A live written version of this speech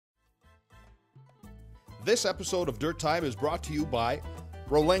This episode of Dirt Time is brought to you by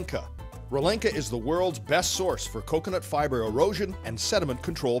RoLanka. RoLanka is the world's best source for coconut fiber erosion and sediment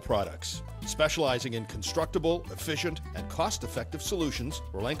control products. Specializing in constructible, efficient, and cost-effective solutions,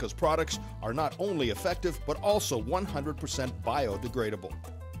 RoLanka's products are not only effective, but also 100% biodegradable.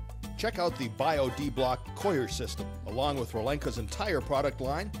 Check out the Bio-D-Block Coir system, along with RoLanka's entire product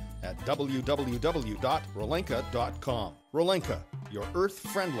line at www.rolanka.com. RoLanka, your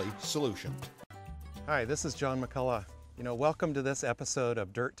earth-friendly solution. Hi, this is John McCullough. Welcome to this episode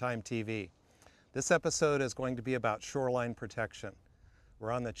of Dirt Time TV. This episode is going to be about shoreline protection.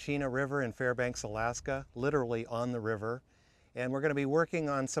 We're on the Chena River in Fairbanks, Alaska, literally on the river, and we're going to be working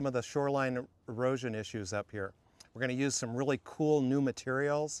on some of the shoreline erosion issues up here. We're going to use some really cool new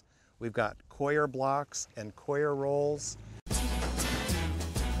materials. We've got Coir blocks and Coir rolls.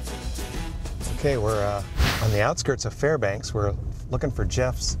 Okay, we're on the outskirts of Fairbanks. We're looking for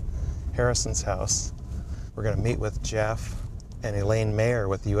Harrison's house. We're going to meet with Jeff and Elaine Mayer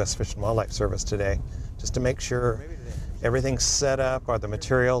with the U.S. Fish and Wildlife Service today, just to make sure everything's set up. Are the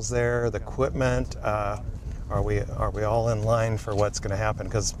materials there? The equipment? Are we all in line for what's going to happen?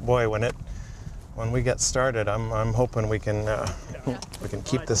 Because boy, when we get started, I'm hoping we can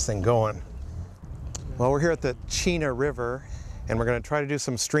keep this thing going. Well, we're here at the Chena River, and we're going to try to do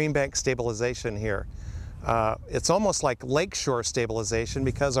some streambank stabilization here. It's almost like lakeshore stabilization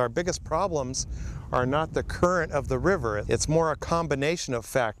because our biggest problems are not the current of the river. It's more a combination of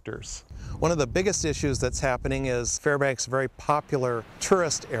factors. One of the biggest issues that's happening is Fairbanks is a very popular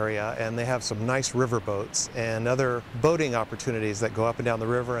tourist area, and they have some nice river boats and other boating opportunities that go up and down the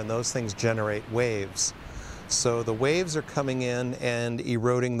river, and those things generate waves. So the waves are coming in and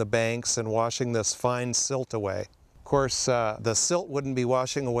eroding the banks and washing this fine silt away. Of course, the silt wouldn't be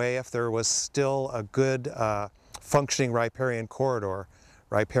washing away if there was still a good functioning riparian corridor.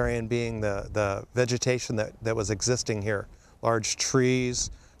 Riparian being the vegetation that was existing here. Large trees,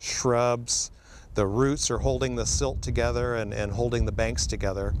 shrubs, the roots are holding the silt together and holding the banks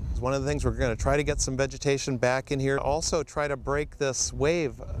together. One of the things we're going to try to get some vegetation back in here. Also try to break this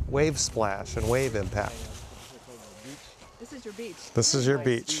wave splash and wave impact. This is your beach. This is your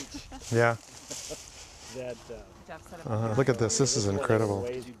beach. Yeah. Look at this. This is incredible.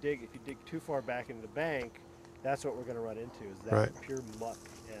 If you dig too far back into the bank, that's what we're going to run into, is that pure muck.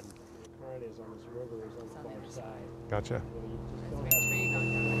 And the current is on this river, is on the far side. Gotcha.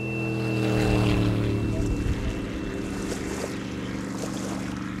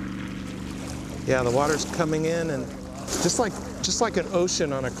 Yeah, the water's coming in, and just like an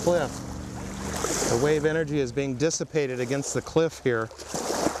ocean on a cliff, the wave energy is being dissipated against the cliff here.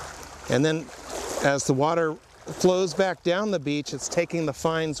 And then as the water flows back down the beach, it's taking the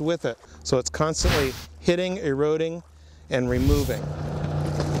fines with it. So it's constantly hitting, eroding, and removing.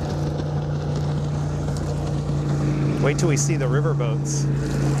 Wait till we see the river boats.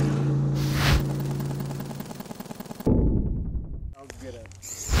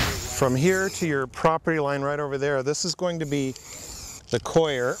 From here to your property line right over there, this is going to be the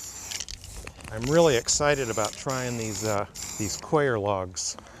Coir. I'm really excited about trying these Coir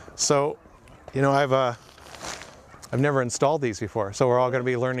logs. So, I've never installed these before, so we're all going to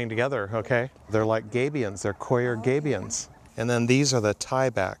be learning together, okay? They're like gabions, they're Coir gabions. And then these are the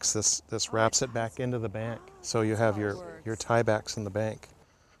tiebacks. This wraps it back into the bank. So you have your tiebacks in the bank.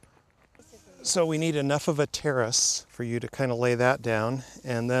 So we need enough of a terrace for you to kind of lay that down.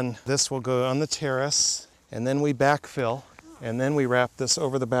 And then this will go on the terrace, and then we backfill, and then we wrap this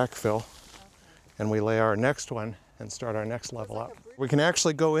over the backfill, and we lay our next one and start our next level up. We can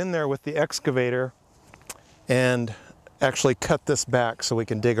actually go in there with the excavator and actually cut this back so we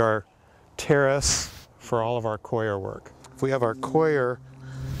can dig our terrace for all of our Coir work. If we have our Coir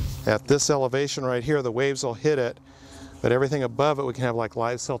at this elevation right here, the waves will hit it, but everything above it we can have like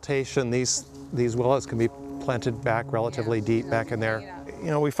live siltation. These willows can be planted back relatively deep back in there.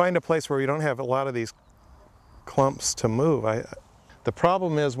 We find a place where we don't have a lot of these clumps to move. The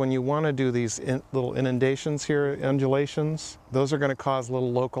problem is when you want to do these little inundations here, undulations, those are going to cause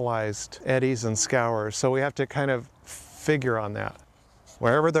little localized eddies and scours. So we have to kind of figure on that.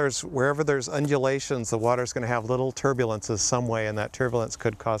 Wherever there's undulations, the water's going to have little turbulences some way, and that turbulence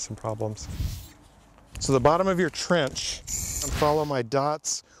could cause some problems. So the bottom of your trench, and follow my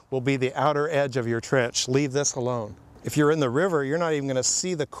dots, will be the outer edge of your trench. Leave this alone. If you're in the river, you're not even going to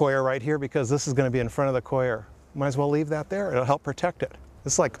see the Coir right here because this is going to be in front of the Coir. Might as well leave that there. It'll help protect it.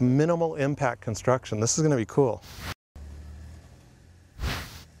 It's like minimal impact construction. This is going to be cool.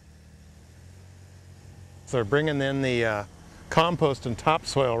 So they're bringing in the compost and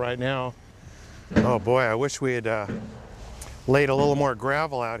topsoil right now. Oh boy, I wish we had laid a little more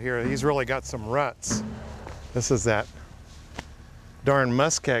gravel out here. He's really got some ruts. This is that darn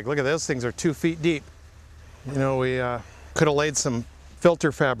muskeg. Look at those things are 2 feet deep. You know, we could have laid some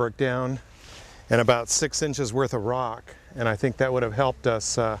filter fabric down and about 6 inches worth of rock, and I think that would have helped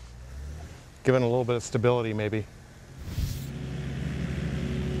us give it a little bit of stability maybe.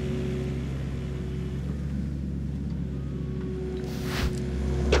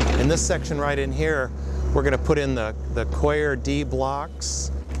 In this section right in here, we're going to put in the Coir D blocks.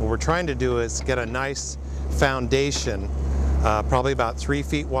 What we're trying to do is get a nice foundation, probably about 3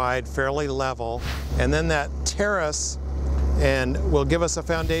 feet wide, fairly level, and then that terrace and will give us a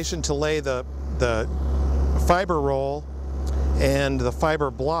foundation to lay the fiber roll and the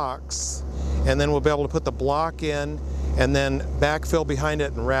fiber blocks, and then we'll be able to put the block in and then backfill behind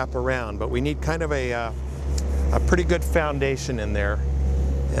it and wrap around. But we need kind of a pretty good foundation in there.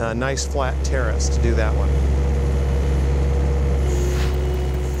 A nice flat terrace to do that one.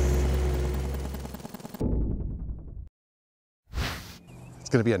 It's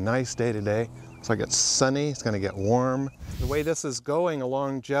going to be a nice day today. Looks like it's sunny, it's going to get warm. The way this is going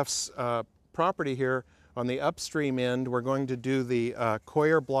along Jeff's property here, on the upstream end, we're going to do the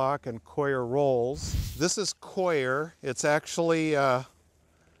Coir block and Coir rolls. This is Coir. It's actually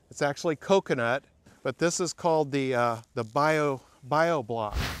coconut, but this is called the bio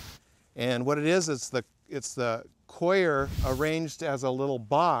block. And what it is, it's the Coir arranged as a little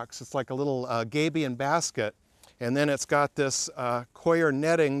box. It's like a little gabion basket. And then it's got this Coir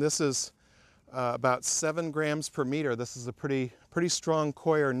netting. This is about 7 grams per meter. This is a pretty strong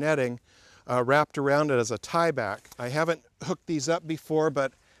Coir netting wrapped around it as a tie back. I haven't hooked these up before,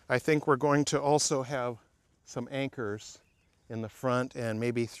 but I think we're going to also have some anchors in the front and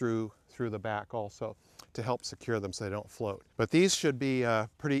maybe through the back also to help secure them so they don't float. But these should be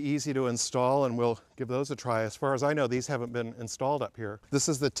pretty easy to install, and we'll give those a try. As far as I know, these haven't been installed up here. This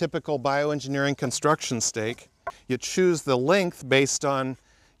is the typical bioengineering construction stake. You choose the length based on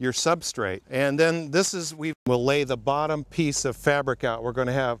your substrate. And then this is, we will lay the bottom piece of fabric out. We're going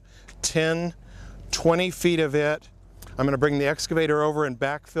to have 10, 20 feet of it. I'm going to bring the excavator over and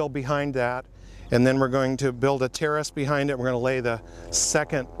backfill behind that. And then we're going to build a terrace behind it. We're going to lay the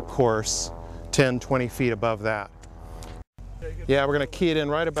second course 10, 20 feet above that. Yeah, we're going to key it in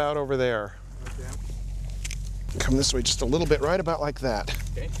right about over there. Okay. Come this way just a little bit, right about like that.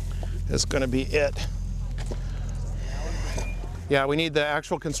 Okay. It's going to be it. Yeah, we need the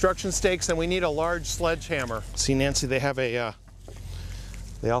actual construction stakes, and we need a large sledgehammer. See, Nancy, they have they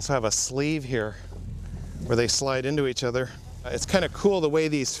also have a sleeve here where they slide into each other. It's kind of cool the way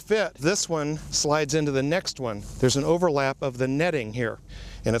these fit. This one slides into the next one. There's an overlap of the netting here,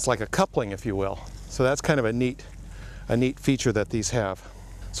 and it's like a coupling, if you will. So that's kind of a neat feature that these have.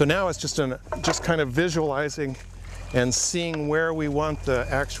 So now it's just kind of visualizing and seeing where we want the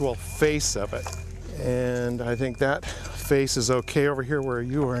actual face of it. And I think that face is okay over here where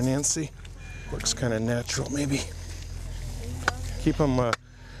you are, Nancy. Looks kind of natural, maybe. Keep them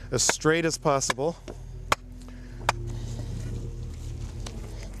as straight as possible.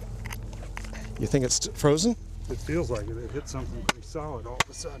 You think it's frozen? It feels like it. It hit something pretty solid all of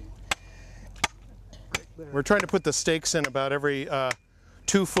a sudden. Right there. We're trying to put the stakes in about every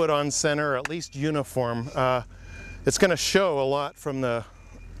 2 foot on center, or at least uniform. It's going to show a lot from the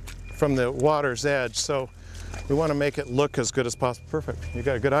water's edge, so we want to make it look as good as possible. Perfect. You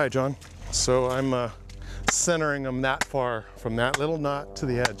got a good eye, John. So I'm centering them that far from that little knot to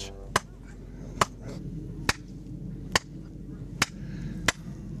the edge.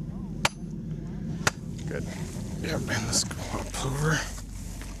 Good. Yep, and let's go up over.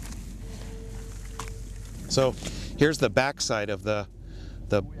 So here's the back side of the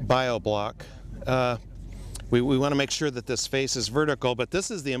bio block. We want to make sure that this face is vertical, but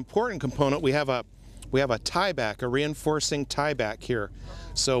this is the important component. We have a tie back, a reinforcing tie back here.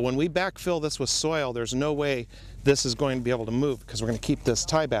 So when we backfill this with soil, there's no way this is going to be able to move, because we're going to keep this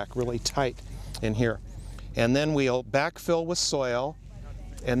tie back really tight in here. And then we'll backfill with soil,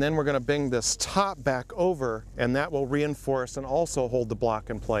 and then we're going to bring this top back over, and that will reinforce and also hold the block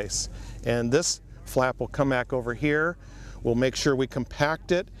in place. And this flap will come back over here. We'll make sure we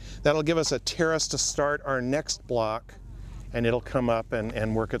compact it. That'll give us a terrace to start our next block, and it'll come up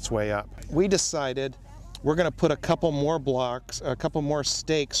and work its way up. We decided we're going to put a couple more blocks, a couple more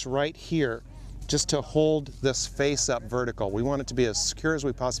stakes right here, just to hold this face up vertical. We want it to be as secure as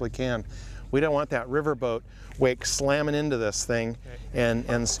we possibly can. We don't want that riverboat wake slamming into this thing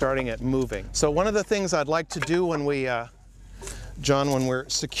and starting it moving. So one of the things I'd like to do when we, John, when we're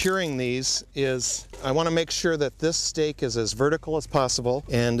securing these, is I want to make sure that this stake is as vertical as possible,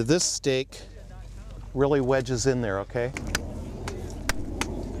 and this stake really wedges in there, okay?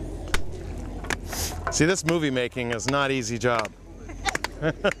 See, this movie making is not easy job.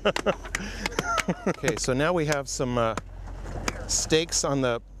 Okay, so now we have some stakes on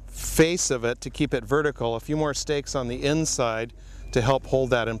the face of it to keep it vertical, a few more stakes on the inside to help hold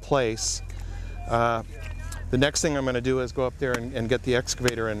that in place. The next thing I'm going to do is go up there and get the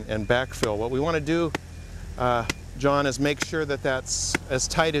excavator and backfill. What we want to do, John, is make sure that that's as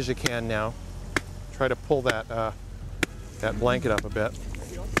tight as you can now. Try to pull that, that blanket up a bit.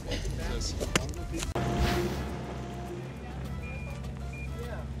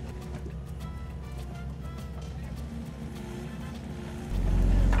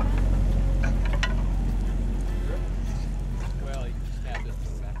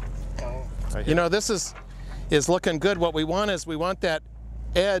 You know, this is looking good. What we want is we want that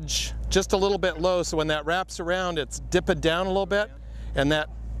edge just a little bit low, so when that wraps around, it's dipping down a little bit, and that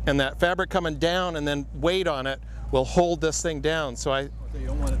fabric coming down and then weight on it will hold this thing down. So you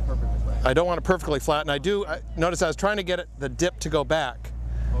don't want it perfectly flat. I don't want it perfectly flat, and notice I was trying to get the dip to go back.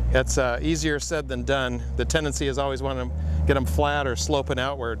 Okay. It's easier said than done. The tendency is always want to get them flat or sloping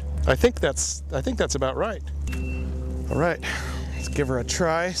outward. I think that's about right. All right. Let's give her a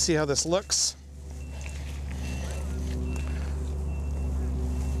try, see how this looks.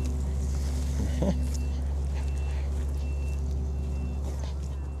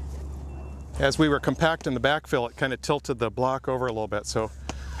 As we were compacting the backfill, it kind of tilted the block over a little bit. So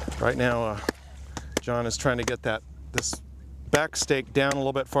right now, John is trying to get this back stake down a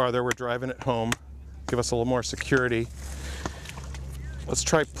little bit farther. We're driving it home, give us a little more security. Let's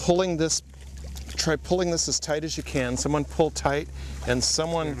try pulling this as tight as you can. Someone pull tight, and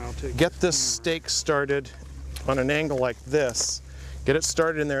someone get this stake started on an angle like this. Get it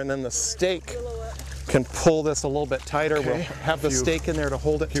started in there, and then the stake can pull this a little bit tighter. Okay. We'll have the stake in there to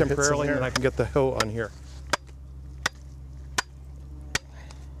hold it temporarily, and then I can get the hoe on here.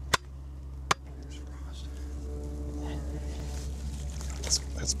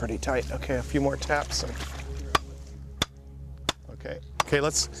 That's pretty tight. Okay, a few more taps. Okay,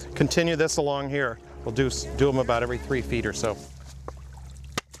 let's continue this along here. We'll do them about every 3 feet or so.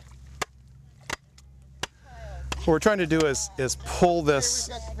 What we're trying to do is pull this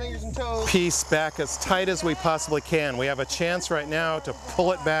piece back as tight as we possibly can. We have a chance right now to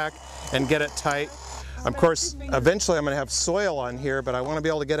pull it back and get it tight. Of course, eventually I'm going to have soil on here, but I want to be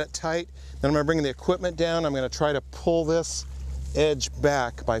able to get it tight. Then I'm going to bring the equipment down. I'm going to try to pull this edge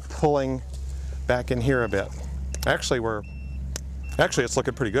back by pulling back in here a bit. Actually, it's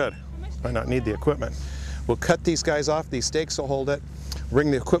looking pretty good. Might not need the equipment. We'll cut these guys off. These stakes will hold it.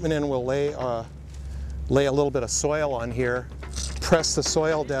 Bring the equipment in. We'll lay a little bit of soil on here. Press the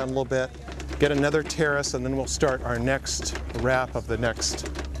soil down a little bit. Get another terrace, and then we'll start our next wrap of the next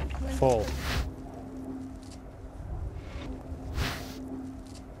fold.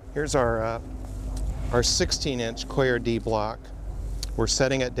 Here's our 16-inch Coir D block. We're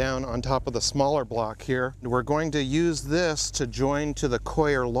setting it down on top of the smaller block here. We're going to use this to join to the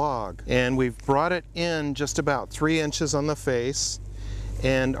Coir log. And we've brought it in just about 3 inches on the face.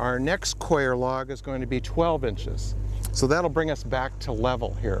 And our next Coir log is going to be 12 inches. So that'll bring us back to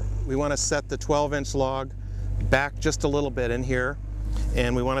level here. We want to set the 12-inch log back just a little bit in here.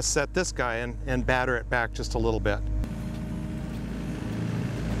 And we want to set this guy in and batter it back just a little bit.